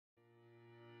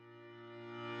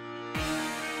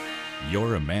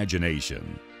Your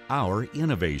imagination, our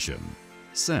innovation.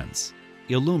 Sense,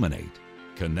 illuminate,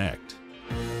 connect.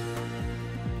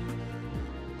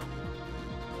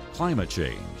 Climate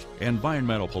change,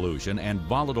 environmental pollution, and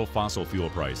volatile fossil fuel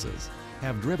prices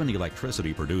have driven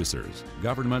electricity producers,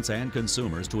 governments, and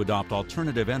consumers to adopt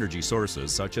alternative energy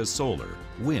sources such as solar,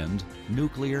 wind,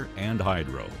 nuclear, and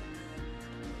hydro.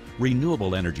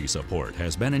 Renewable energy support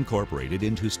has been incorporated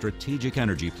into strategic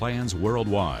energy plans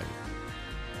worldwide.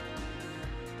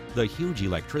 The huge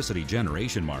electricity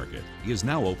generation market is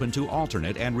now open to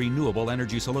alternate and renewable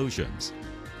energy solutions.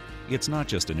 It's not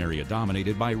just an area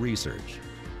dominated by research,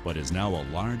 but is now a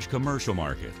large commercial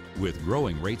market with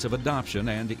growing rates of adoption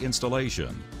and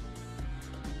installation.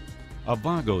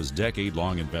 Avago's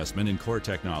decade-long investment in core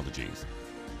technologies,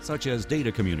 such as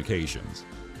data communications,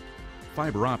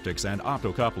 fiber optics, and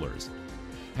optocouplers,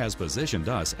 has positioned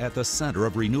us at the center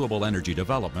of renewable energy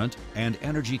development and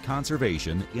energy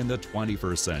conservation in the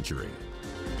 21st century.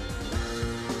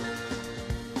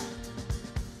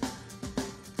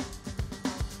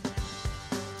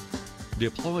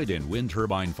 Deployed in wind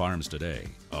turbine farms today,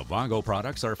 Avago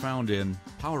products are found in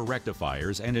power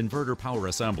rectifiers and inverter power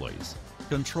assemblies,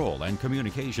 control and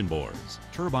communication boards,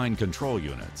 turbine control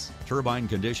units, turbine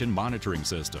condition monitoring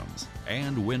systems,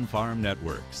 and wind farm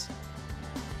networks.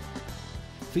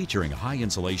 Featuring high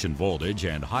insulation voltage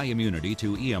and high immunity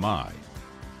to EMI,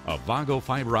 Avago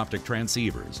fiber optic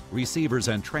transceivers, receivers,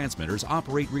 and transmitters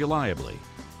operate reliably,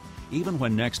 even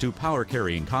when next to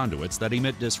power-carrying conduits that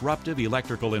emit disruptive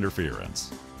electrical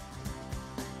interference.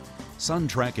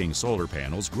 Sun-tracking solar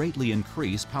panels greatly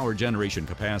increase power generation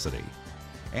capacity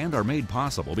and are made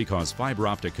possible because fiber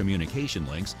optic communication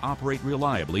links operate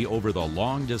reliably over the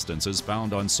long distances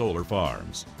found on solar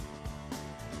farms.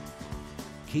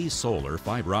 Key solar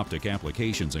fiber optic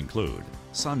applications include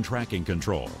sun tracking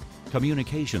control,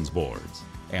 communications boards,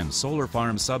 and solar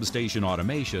farm substation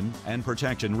automation and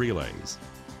protection relays.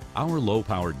 Our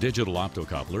low-power digital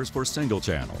optocouplers for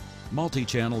single-channel,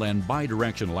 multi-channel, and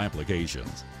bidirectional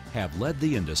applications have led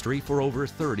the industry for over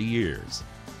 30 years.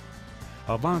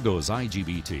 Avago's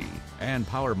IGBT and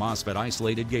power MOSFET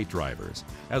isolated gate drivers,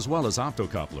 as well as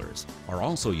optocouplers, are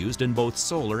also used in both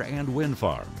solar and wind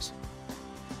farms.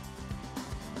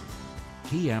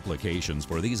 Key applications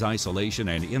for these isolation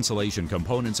and insulation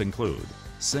components include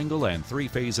single and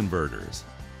three-phase inverters,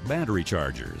 battery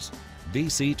chargers,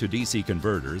 DC to DC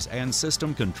converters, and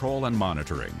system control and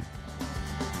monitoring.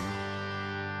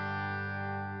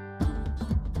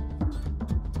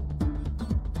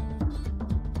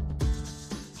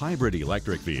 Hybrid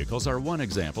electric vehicles are one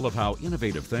example of how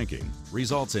innovative thinking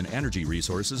results in energy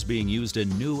resources being used in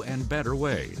new and better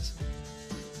ways.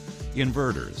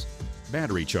 Inverters,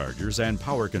 battery chargers, and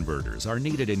power converters are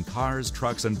needed in cars,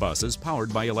 trucks, and buses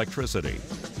powered by electricity.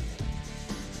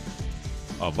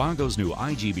 Avago's new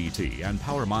IGBT and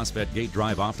power MOSFET gate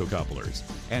drive optocouplers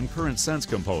and current sense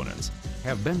components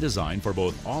have been designed for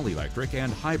both all-electric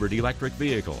and hybrid electric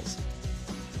vehicles.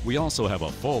 We also have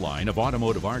a full line of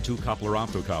automotive R2 coupler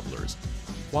optocouplers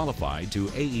qualified to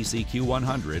AEC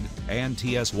Q100 and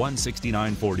TS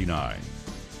 16949.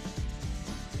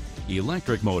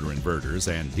 Electric motor inverters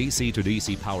and DC to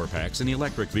DC power packs in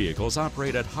electric vehicles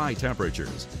operate at high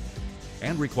temperatures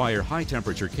and require high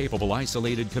temperature capable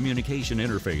isolated communication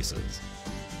interfaces.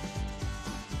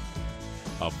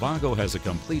 Avago has a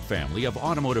complete family of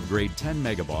automotive grade 10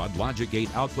 megabaud logic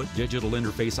gate output digital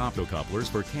interface optocouplers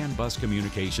for CAN bus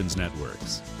communications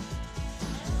networks.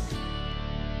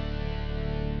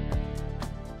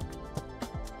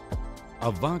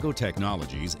 Avago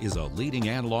Technologies is a leading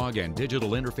analog and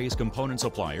digital interface component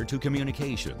supplier to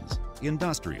communications,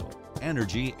 industrial,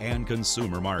 energy, and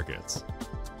consumer markets.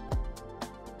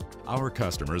 Our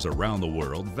customers around the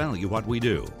world value what we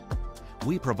do.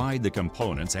 We provide the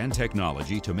components and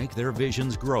technology to make their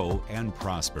visions grow and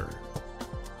prosper.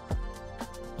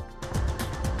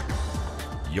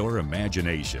 Your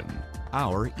imagination,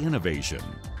 our innovation.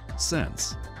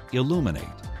 Sense, illuminate,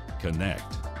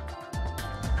 connect.